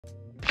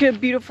Good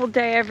beautiful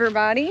day,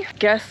 everybody.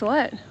 Guess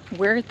what?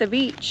 We're at the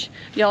beach.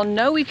 Y'all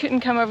know we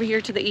couldn't come over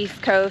here to the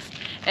East Coast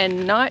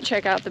and not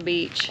check out the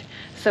beach.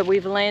 So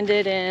we've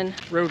landed in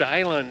Rhode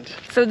Island.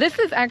 So this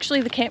is actually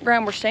the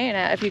campground we're staying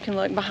at. If you can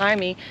look behind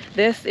me,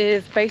 this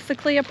is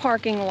basically a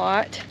parking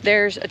lot.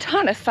 There's a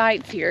ton of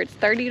sites here. It's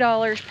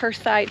 $30 per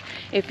site.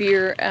 If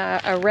you're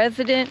a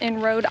resident in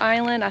Rhode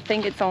Island, I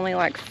think it's only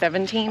like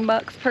 17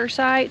 bucks per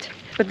site.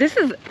 But this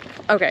is,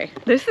 okay,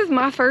 this is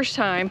my first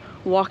time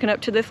walking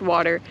up to this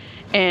water,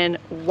 and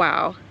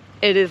wow,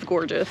 it is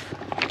gorgeous.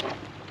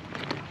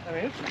 I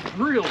mean, it's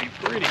really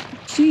pretty.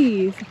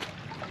 Jeez.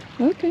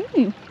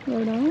 Okay,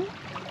 Rhode Island.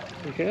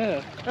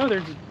 Yeah. Oh,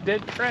 there's a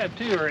dead crab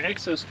too, or an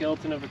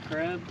exoskeleton of a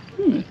crab.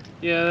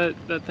 Yeah,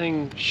 that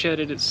thing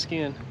shedded its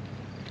skin.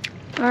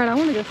 All right, I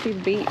want to go see the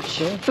beach.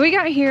 Yeah. So we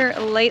got here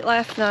late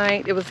last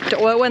night. It was,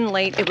 well, it wasn't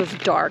late, it was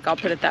dark, I'll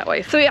put it that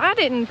way. So I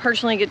didn't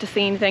personally get to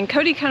see anything.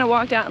 Cody kind of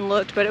walked out and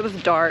looked, but it was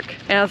dark.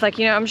 And I was like,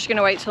 you know, I'm just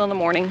gonna wait till in the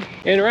morning.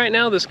 And right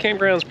now this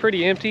campground's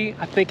pretty empty.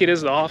 I think it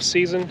is the off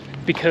season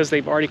because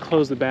they've already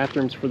closed the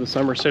bathrooms for the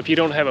summer. So if you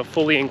don't have a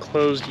fully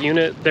enclosed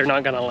unit, they're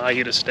not gonna allow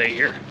you to stay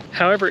here.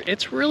 However,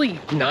 it's really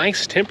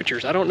nice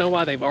temperatures. I don't know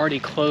why they've already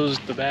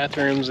closed the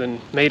bathrooms and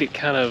made it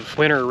kind of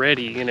winter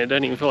ready, and it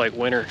doesn't even feel like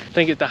winter. I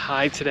think the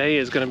high today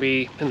is gonna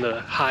be in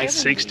the high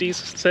 60s,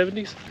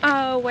 70s.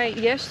 Oh wait,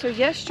 yes, so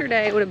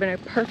yesterday would have been a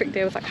perfect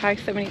day. It was like high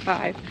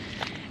 75.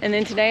 And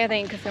then today I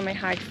think it's gonna be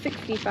high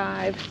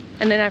 65.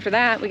 And then after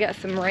that, we got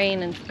some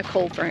rain and a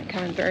cold front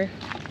coming through.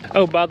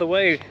 Oh, by the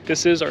way,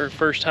 this is our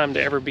first time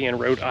to ever be in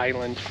Rhode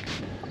Island.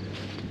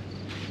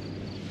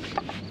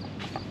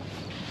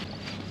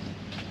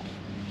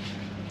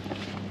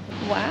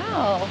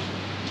 Wow.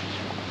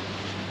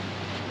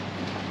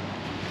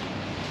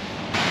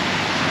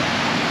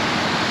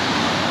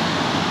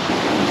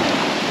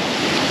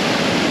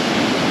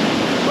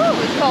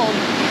 Woo, it's cold.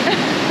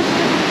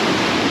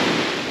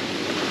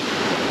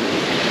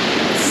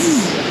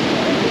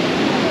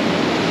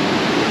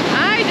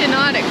 I did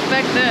not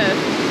expect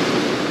this.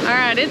 All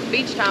right, it's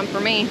beach time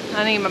for me.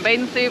 I need my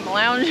bathing suit, my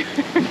lounger.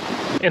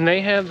 And they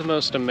have the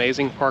most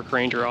amazing park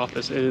ranger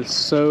office. It is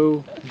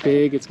so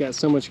big, it's got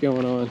so much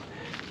going on.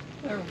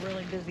 They're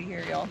really busy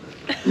here, y'all.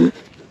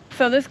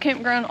 So this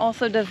campground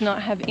also does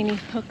not have any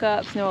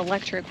hookups, no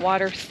electric,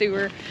 water,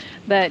 sewer,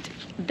 but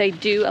they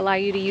do allow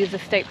you to use the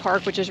state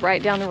park, which is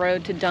right down the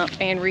road, to dump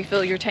and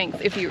refill your tanks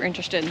if you're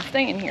interested in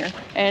staying here.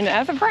 And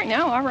as of right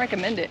now, I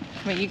recommend it.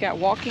 I mean, you got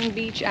walking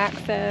beach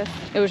access.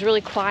 It was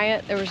really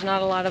quiet. There was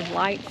not a lot of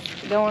lights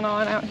going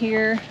on out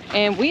here.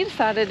 And we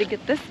decided to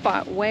get this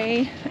spot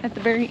way at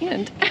the very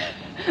end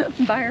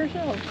by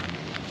ourselves.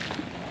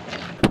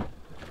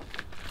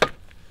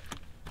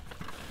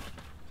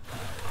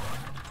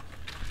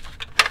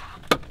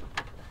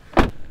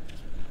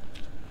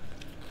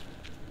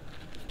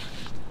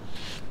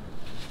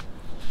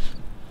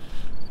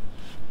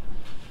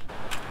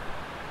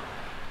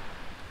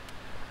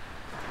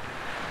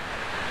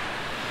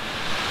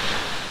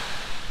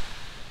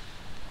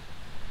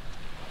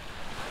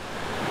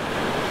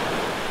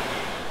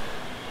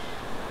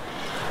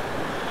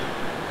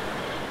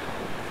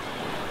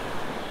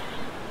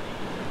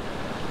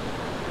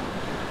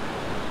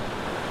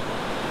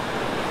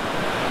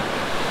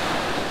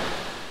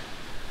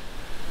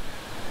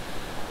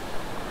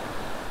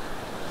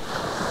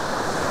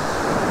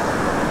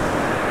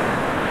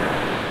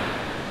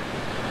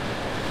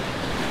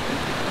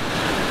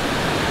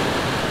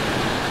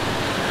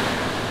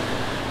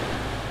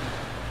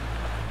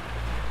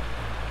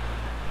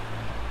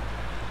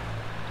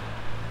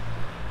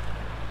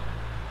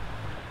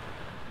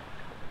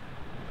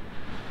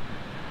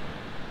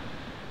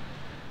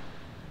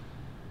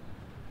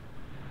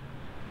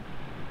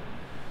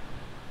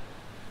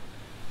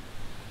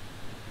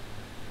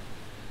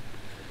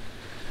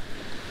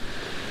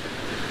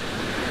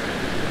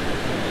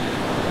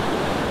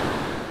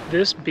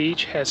 This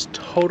beach has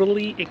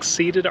totally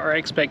exceeded our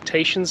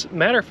expectations.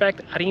 Matter of fact,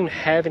 I didn't even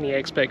have any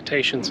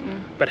expectations.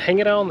 But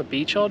hanging out on the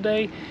beach all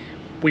day,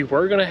 we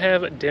were gonna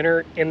have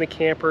dinner in the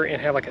camper and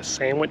have like a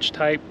sandwich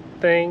type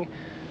thing,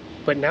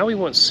 but now we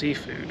want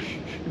seafood.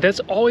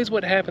 That's always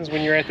what happens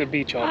when you're at the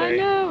beach all day. I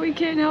know, we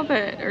can't help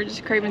it. We're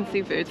just craving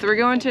seafood. So we're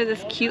going to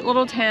this cute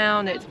little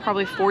town that's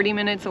probably 40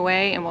 minutes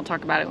away, and we'll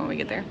talk about it when we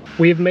get there.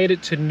 We have made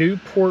it to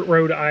Newport,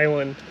 Rhode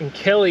Island, and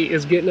Kelly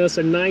is getting us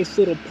a nice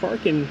little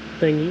parking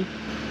thingy.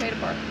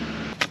 Park.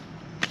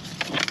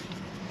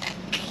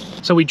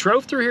 So we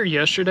drove through here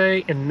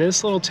yesterday, and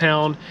this little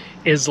town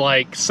is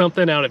like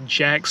something out of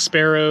Jack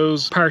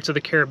Sparrow's Pirates of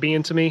the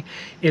Caribbean to me.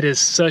 It is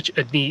such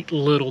a neat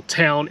little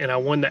town, and I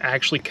wanted to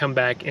actually come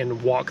back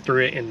and walk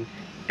through it and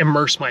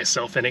immerse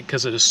myself in it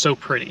because it is so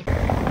pretty.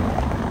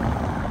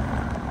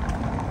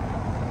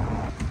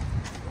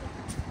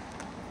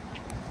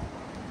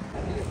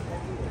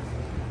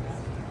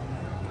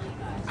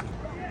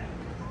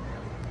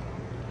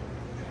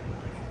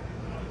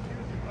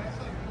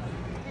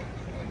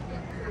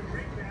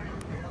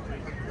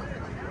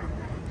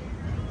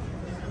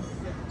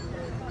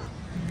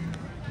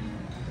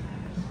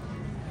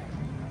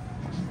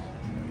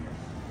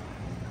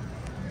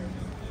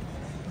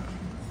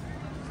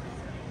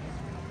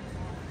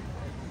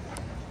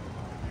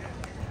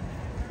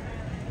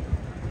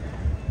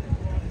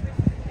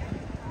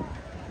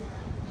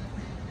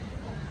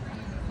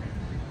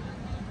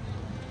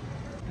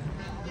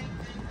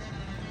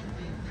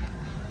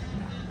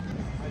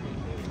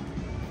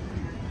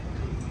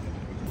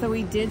 So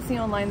we did see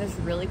online this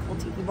really cool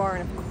tiki bar,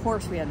 and of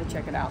course we had to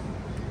check it out.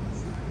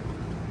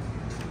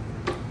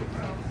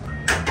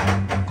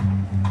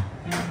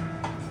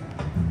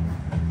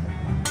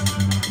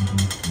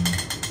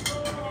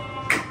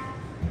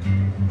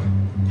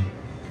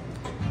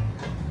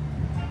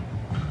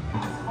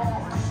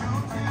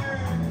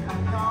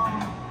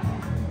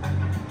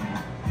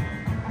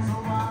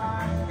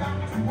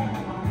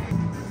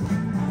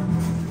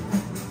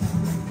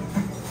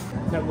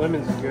 That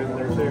lemon's good in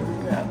there too.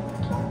 Yeah.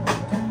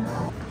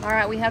 All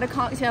right, we had a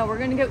cocktail. We're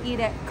gonna go eat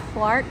at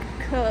Clarke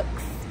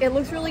Cooke's. It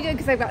looks really good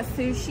because they've got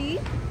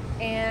sushi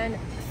and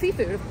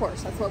seafood, of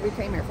course. That's what we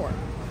came here for.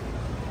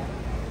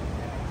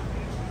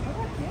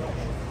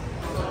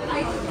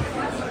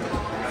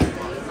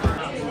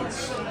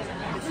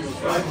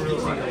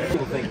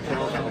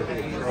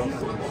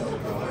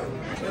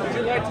 Would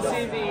you like to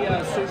see the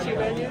sushi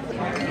menu?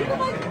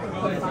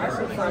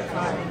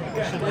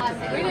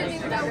 We didn't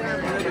even know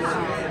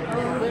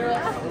we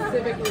were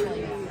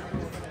specifically.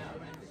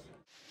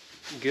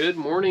 Good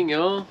morning,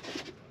 y'all.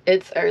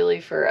 It's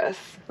early for us.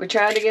 We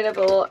tried to get up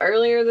a little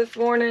earlier this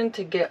morning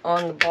to get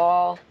on the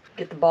ball,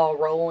 get the ball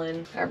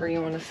rolling, however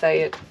you want to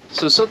say it.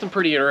 So something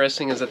pretty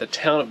interesting is that the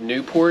town of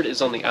Newport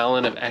is on the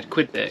island of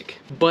Aquidneck.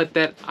 But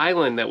that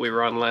island that we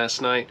were on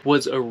last night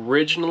was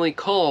originally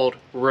called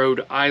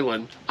Rhode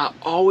Island. I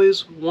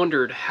always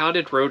wondered, how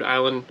did Rhode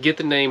Island get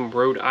the name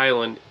Rhode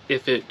Island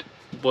if it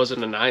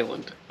wasn't an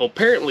island? Well,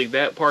 apparently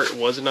that part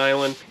was an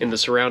island, and the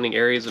surrounding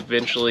areas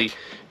eventually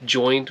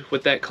joined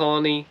with that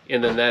colony,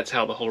 and then that's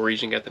how the whole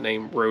region got the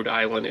name Rhode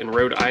Island. And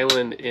Rhode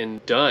Island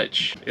in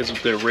Dutch is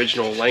the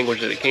original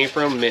language that it came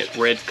from, meant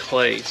red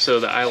clay. So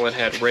the island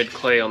had red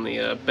clay on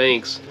the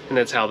banks, and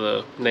that's how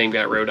the name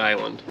got Rhode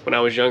Island. When I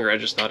was younger, I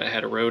just thought it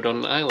had a road on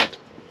an island.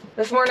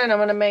 This morning I'm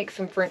gonna make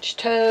some French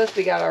toast.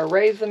 We got our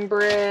raisin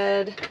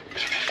bread,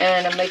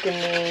 and I'm making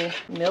the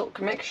milk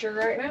mixture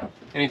right now.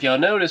 And if y'all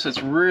notice,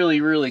 it's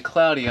really, really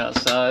cloudy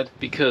outside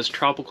because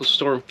Tropical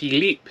Storm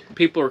Philippe,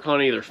 people are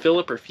calling it either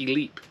Philip or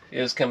Philippe,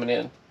 is coming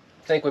in.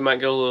 I think we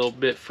might go a little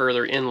bit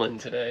further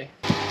inland today.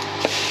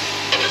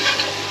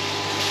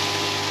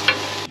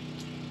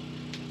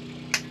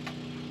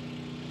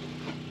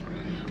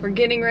 We're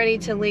getting ready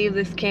to leave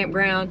this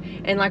campground,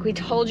 and like we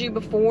told you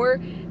before,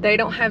 they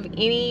don't have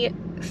any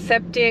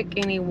septic,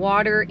 any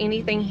water,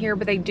 anything here,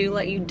 but they do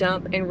let you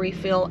dump and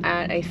refill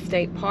at a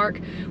state park,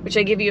 which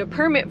they give you a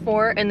permit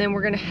for, and then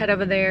we're gonna head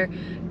over there,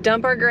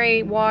 dump our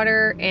gray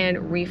water,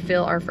 and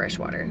refill our fresh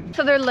water.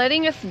 So they're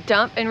letting us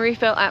dump and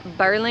refill at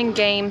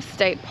Burlingame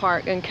State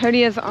Park, and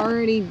Cody has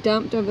already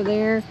dumped over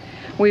there.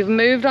 We've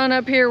moved on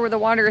up here where the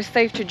water is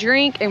safe to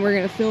drink, and we're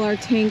gonna fill our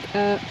tank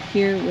up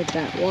here with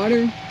that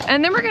water.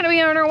 And then we're gonna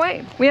be on our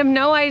way. We have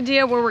no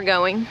idea where we're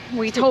going.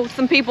 We told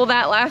some people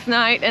that last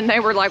night, and they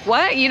were like,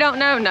 what? You don't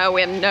know? No,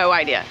 we have no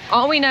idea.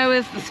 All we know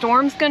is the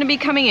storm's gonna be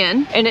coming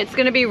in, and it's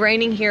gonna be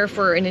raining here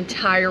for an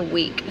entire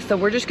week. So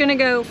we're just gonna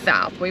go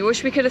south. We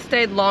wish we could have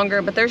stayed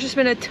longer, but there's just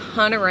been a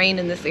ton of rain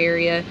in this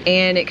area,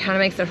 and it kind of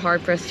makes it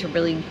hard for us to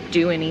really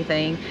do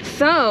anything.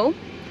 So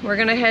we're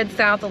gonna head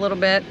south a little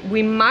bit.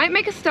 We might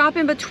make a stop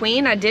in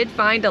between. I did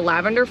find a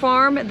lavender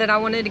farm that I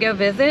wanted to go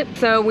visit,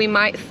 so we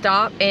might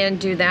stop and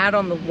do that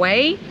on the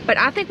way. But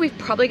I think we've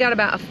probably got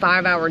about a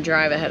 5-hour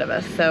drive ahead of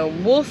us, so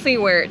we'll see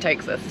where it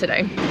takes us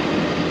today.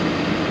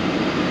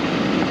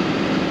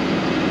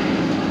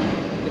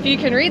 If you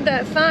can read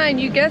that sign,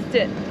 you guessed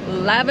it,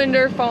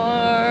 Lavender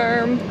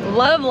Farm.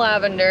 Love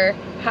lavender.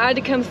 Had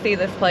to come see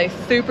this place,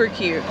 super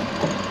cute.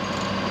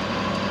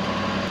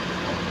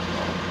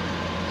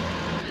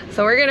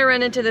 So we're gonna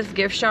run into this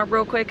gift shop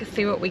real quick and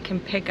see what we can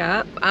pick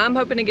up. I'm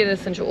hoping to get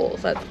essential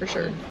oils, that's for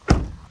sure.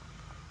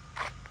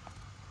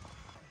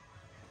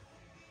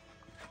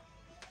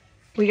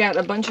 We got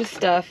a bunch of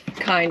stuff,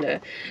 kinda.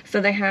 So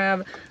they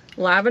have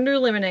lavender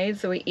lemonade,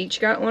 so we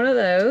each got one of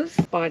those.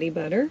 Body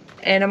butter.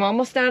 And I'm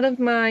almost out of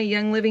my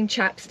Young Living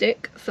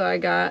chapstick, so I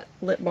got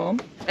lip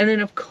balm. And then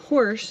of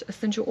course,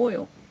 essential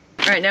oil.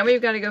 All right, now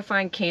we've got to go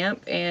find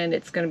camp, and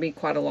it's going to be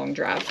quite a long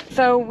drive.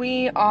 So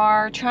we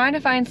are trying to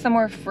find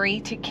somewhere free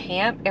to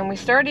camp, and we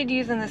started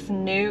using this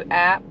new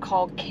app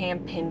called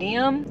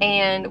Campendium,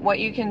 and what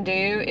you can do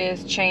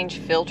is change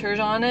filters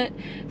on it.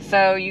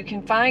 So you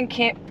can find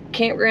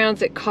campgrounds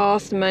that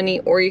cost money,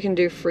 or you can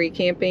do free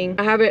camping.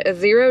 I have it at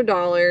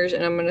 $0,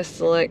 and I'm going to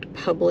select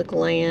public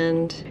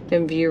land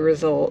and view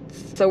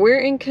results. So we're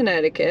in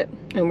Connecticut,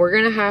 and we're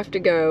going to have to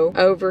go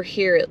over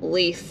here at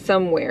least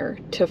somewhere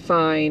to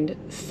find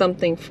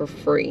something for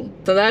free.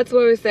 So that's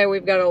why we say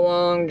we've got a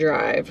long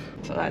drive.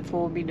 So that's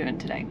what we'll be doing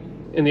today.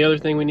 And the other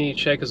thing we need to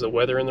check is the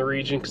weather in the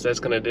region, because that's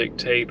going to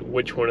dictate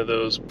which one of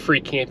those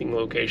free camping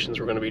locations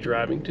we're going to be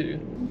driving to.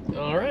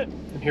 All right,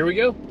 and here we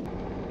go.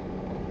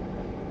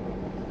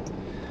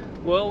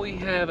 Well, we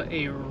have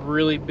a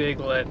really big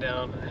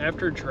letdown.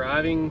 After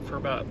driving for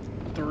about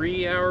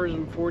 3 hours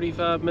and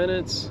 45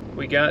 minutes,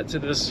 we got to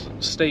this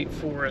state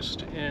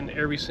forest, and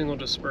every single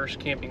dispersed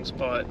camping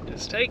spot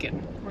is taken.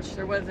 Which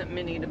there wasn't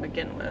many to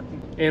begin with.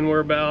 And we're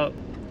about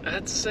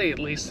I'd say at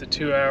least a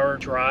 2-hour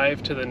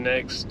drive to the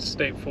next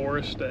state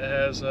forest that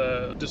has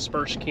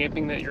dispersed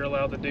camping that you're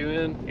allowed to do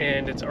in,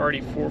 and it's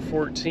already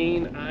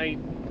 4:14. I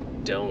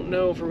don't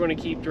know if we're going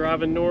to keep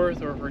driving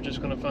north or if we're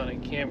just going to find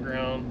a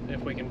campground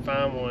if we can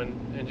find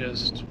one and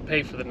just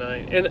pay for the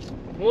night. And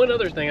one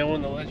other thing I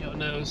wanted to let y'all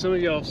know, some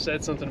of y'all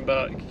said something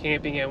about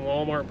camping in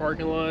Walmart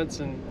parking lots,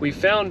 and we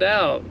found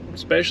out,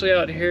 especially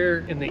out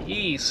here in the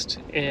east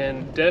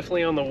and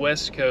definitely on the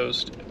west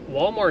coast,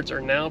 Walmarts are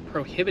now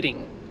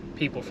prohibiting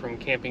people from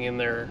camping in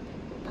their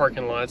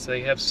parking lots.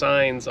 They have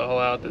signs all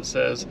out that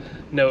says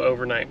no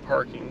overnight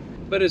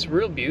parking. But it's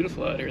real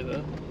beautiful out here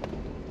though.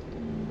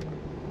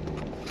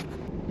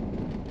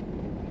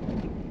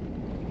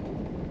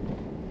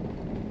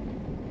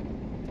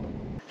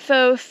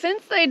 So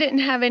since they didn't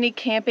have any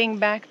camping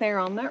back there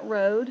on that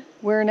road,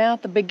 we're now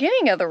at the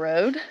beginning of the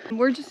road.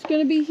 We're just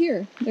gonna be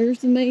here. There's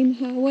the main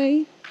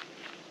highway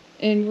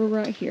and we're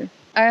right here.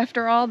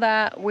 After all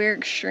that, we're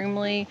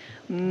extremely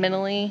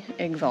mentally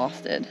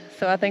exhausted.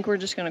 So I think we're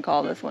just gonna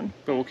call this one.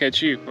 But we'll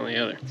catch you on the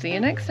other. See you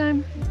next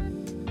time.